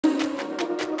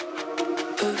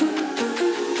What's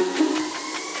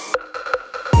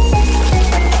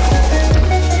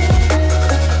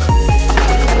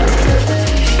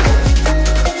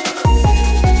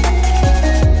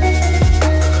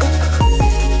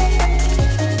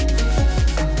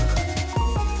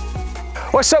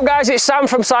up guys, it's Sam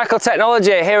from Cycle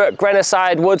Technology here at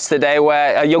Grenoside Woods today,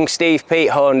 where a young Steve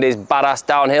Pete honed his badass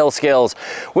downhill skills.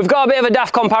 We've got a bit of a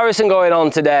daft comparison going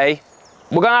on today.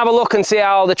 We're going to have a look and see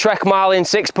how the Trek Marlin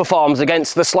 6 performs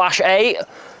against the Slash 8.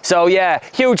 So yeah,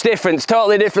 huge difference,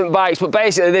 totally different bikes, but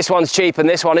basically this one's cheap and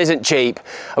this one isn't cheap.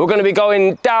 We're going to be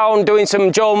going down, doing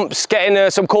some jumps,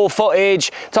 getting some cool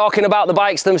footage, talking about the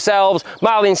bikes themselves.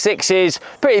 Marlin 6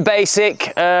 pretty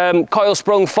basic, coil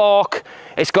sprung fork.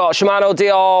 It's got Shimano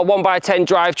DR 1x10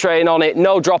 drivetrain on it,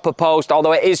 no dropper post,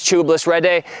 although it is tubeless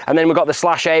ready. And then we've got the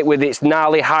Slash 8 with its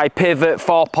gnarly high pivot,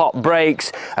 4-pot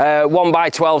brakes,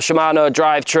 1x12 Shimano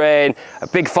drivetrain, a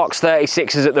big Fox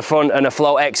 36s at the front and a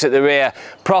Float X at the rear.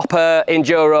 Proper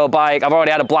enduro bike. I've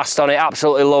already had a blast on it,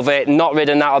 absolutely love it. Not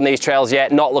ridden that on these trails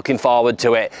yet, not looking forward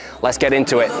to it. Let's get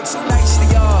into it.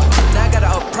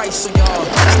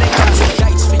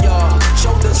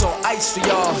 Shoulders on ice for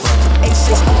y'all.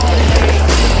 A6 all the day.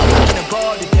 I'm looking at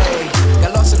ball today.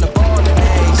 Got lost in the ball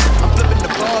days. I'm flipping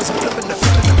the balls. I'm flipping the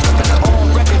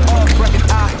on record, off record.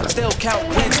 I still count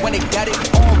wins when they got it.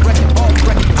 On record, off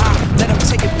record. I let them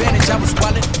take advantage. I was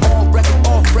wildin'. On record,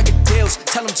 off record deals.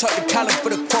 Tell them talk to Colin for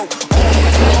the quote. On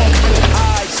record, off record.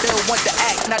 I still want the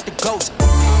act, not the ghost.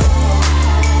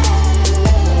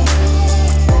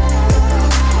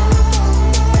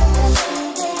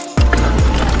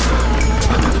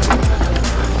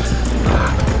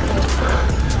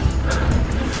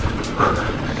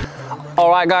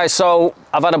 Alright guys, so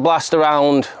I've had a blast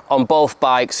around on both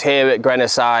bikes here at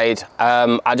Grenoside.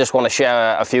 I just want to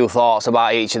share a few thoughts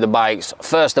about each of the bikes.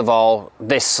 First of all,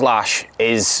 this Slash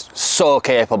is so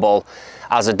capable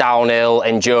as a downhill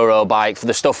enduro bike for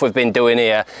the stuff we've been doing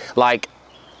here. Like,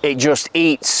 it just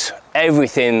eats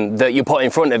everything that you put in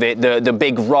front of it, the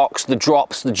big rocks, the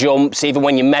drops, the jumps. Even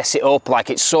when you mess it up, like,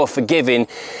 it's so forgiving.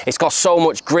 It's got so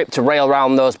much grip to rail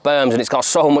around those berms, and it's got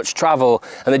so much travel,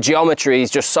 and the geometry is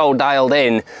just so dialed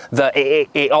in that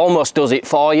it almost does it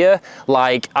for you.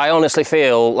 Like, I honestly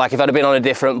feel like if I'd have been on a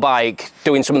different bike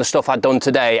doing some of the stuff I'd done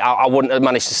today, I wouldn't have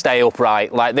managed to stay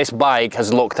upright. Like, this bike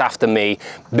has looked after me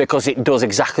because it does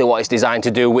exactly what it's designed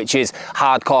to do, which is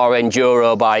hardcore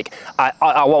enduro bike.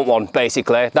 I want one,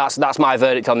 basically. That's my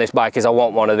verdict on this bike, is I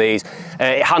want one of these.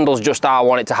 It handles just how I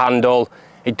want it to handle.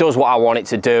 It does what I want it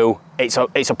to do. It's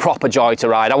a proper joy to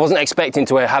ride. I wasn't expecting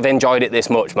to have enjoyed it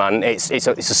this much, man. It's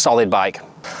a solid bike.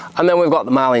 And then we've got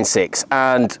the Marlin 6,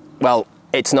 and well,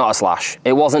 it's not a Slash.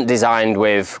 It wasn't designed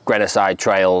with Grenoside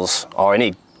trails or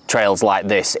any trails like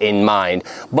this in mind,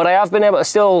 but I have been able to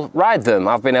still ride them.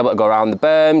 I've been able to go around the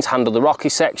berms, handle the rocky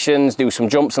sections, do some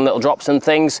jumps and little drops and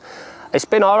things. It's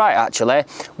been all right, actually.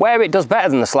 Where it does better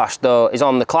than the Slash, though, is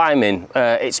on the climbing.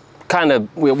 It's kind of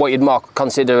what you'd more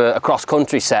consider a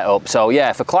cross-country setup. So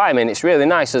yeah, for climbing, it's really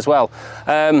nice as well.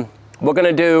 We're going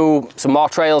to do some more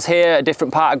trails here, a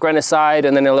different part of Grenoside,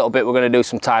 and then in a little bit we're going to do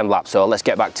some time lapse. So let's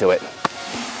get back to it.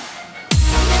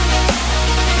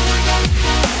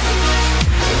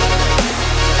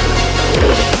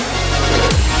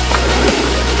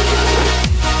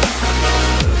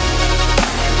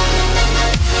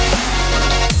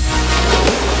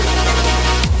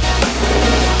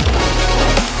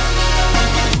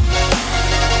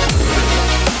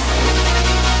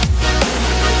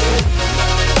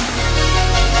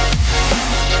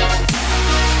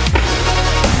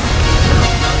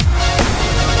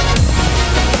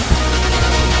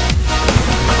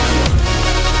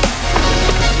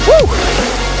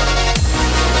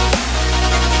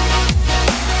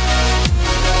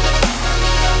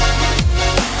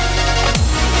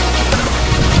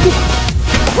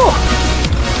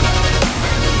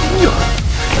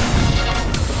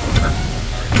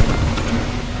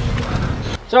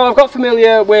 So I've got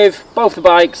familiar with both the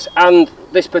bikes and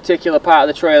this particular part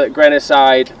of the trail at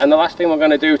Grenoside, and the last thing we're going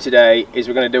to do today is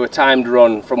we're going to do a timed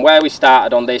run from where we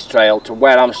started on this trail to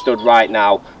where I'm stood right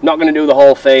now. Not going to do the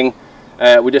whole thing,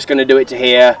 we're just going to do it to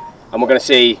here, and we're going to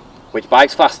see which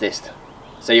bike's fastest.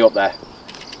 See you up there.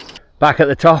 Back at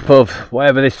the top of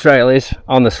wherever this trail is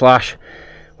on the Slash,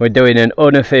 we're doing an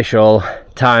unofficial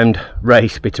timed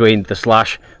race between the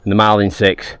Slash and the Marlin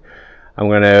 6. I'm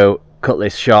going to cut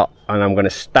this shot and I'm going to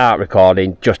start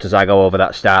recording just as I go over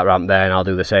that start ramp there, and I'll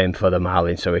do the same for the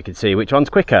Marlin so we can see which one's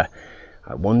quicker.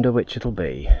 I wonder which it'll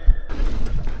be.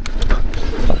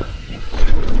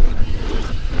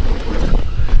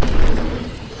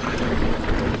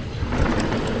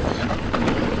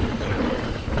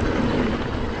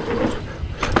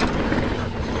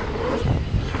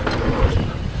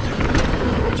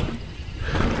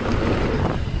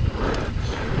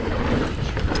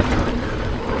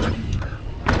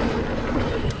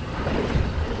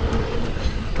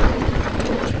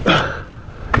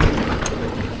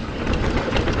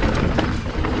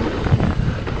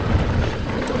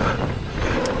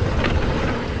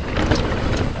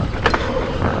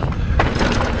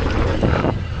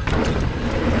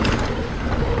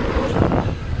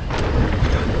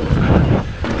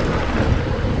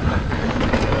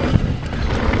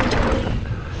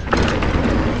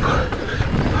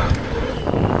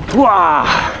 Wow!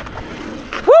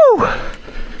 Woo!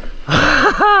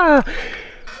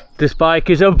 This bike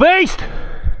is a beast!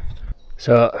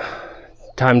 So,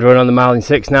 time to run on the Marlin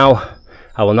 6 now.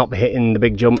 I will not be hitting the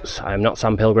big jumps. I am not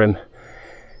Sam Pilgrim.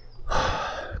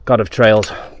 God of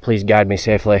trails, please guide me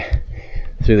safely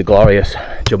through the glorious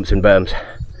jumps and berms.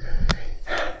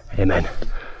 Amen.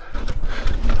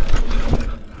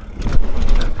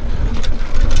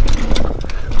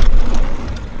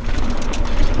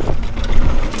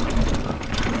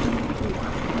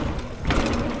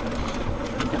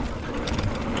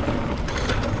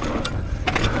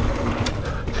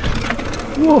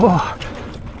 Whoa!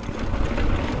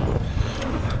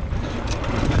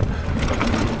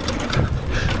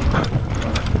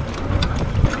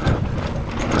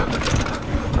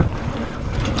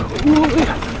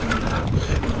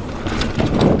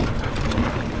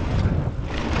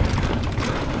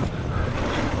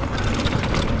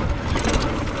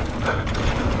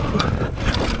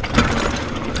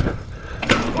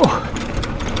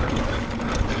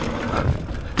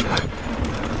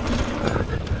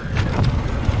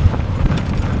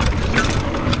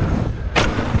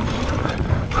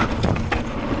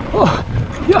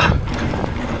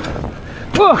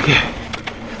 Okay.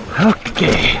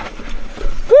 Okay.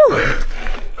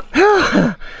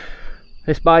 Woo.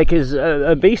 This bike is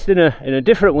a beast in a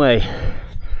different way.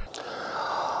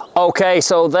 Okay,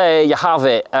 so there you have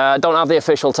it. Don't have the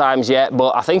official times yet,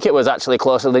 but I think it was actually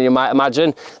closer than you might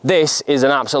imagine. This is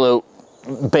an absolute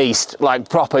beast, like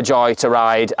proper joy to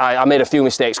ride. I made a few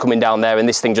mistakes coming down there and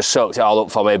this thing just soaked it all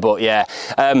up for me, but yeah.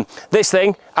 This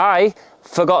thing, I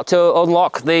forgot to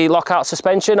unlock the lockout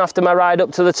suspension after my ride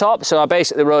up to the top, so I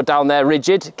basically rode down there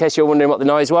rigid, in case you're wondering what the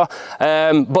noise was.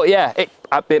 But yeah,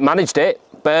 it managed it.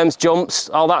 Berms, jumps,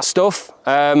 all that stuff.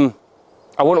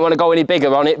 I wouldn't want to go any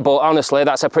bigger on it, but honestly,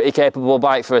 that's a pretty capable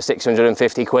bike for a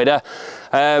 650 quidder.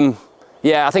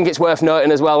 Yeah, I think it's worth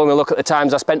noting as well when we look at the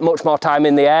times, I spent much more time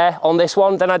in the air on this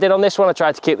one than I did on this one. I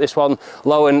tried to keep this one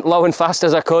low and fast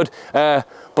as I could.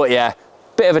 But yeah,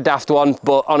 bit of a daft one,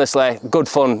 but honestly, good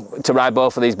fun to ride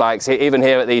both of these bikes, even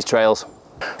here at these trails.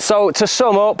 So to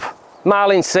sum up,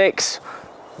 Marlin 6,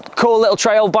 cool little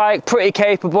trail bike, pretty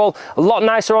capable, a lot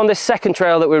nicer on this second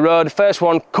trail that we rode. First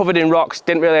one covered in rocks,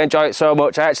 didn't really enjoy it so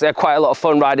much. I actually had quite a lot of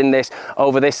fun riding this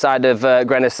over this side of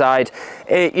Grenoside.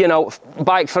 You know,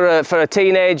 bike for a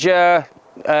teenager,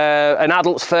 an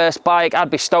adult's first bike.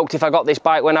 I'd be stoked if I got this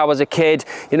bike when I was a kid.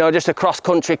 You know, just a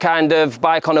cross-country kind of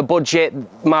bike on a budget.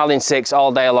 Marlin 6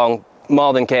 all day long,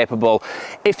 more than capable.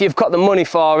 If you've got the money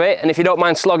for it, and if you don't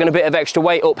mind slogging a bit of extra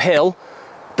weight uphill,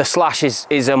 the Slash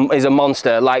is a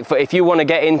monster. Like, if you want to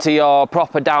get into your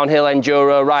proper downhill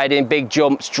enduro riding, big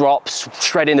jumps, drops,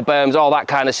 shredding the berms, all that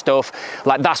kind of stuff,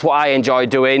 like that's what I enjoy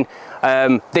doing.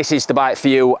 This is the bike for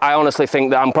you. I honestly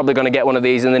think that I'm probably going to get one of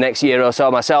these in the next year or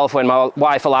so myself when my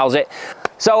wife allows it.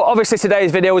 So obviously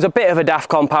today's video was a bit of a daft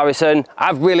comparison.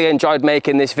 I've really enjoyed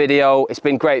making this video. It's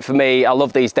been great for me. I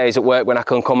love these days at work when I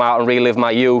can come out and relive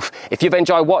my youth. If you've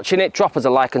enjoyed watching it, drop us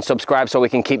a like and subscribe so we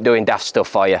can keep doing daft stuff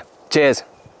for you. Cheers.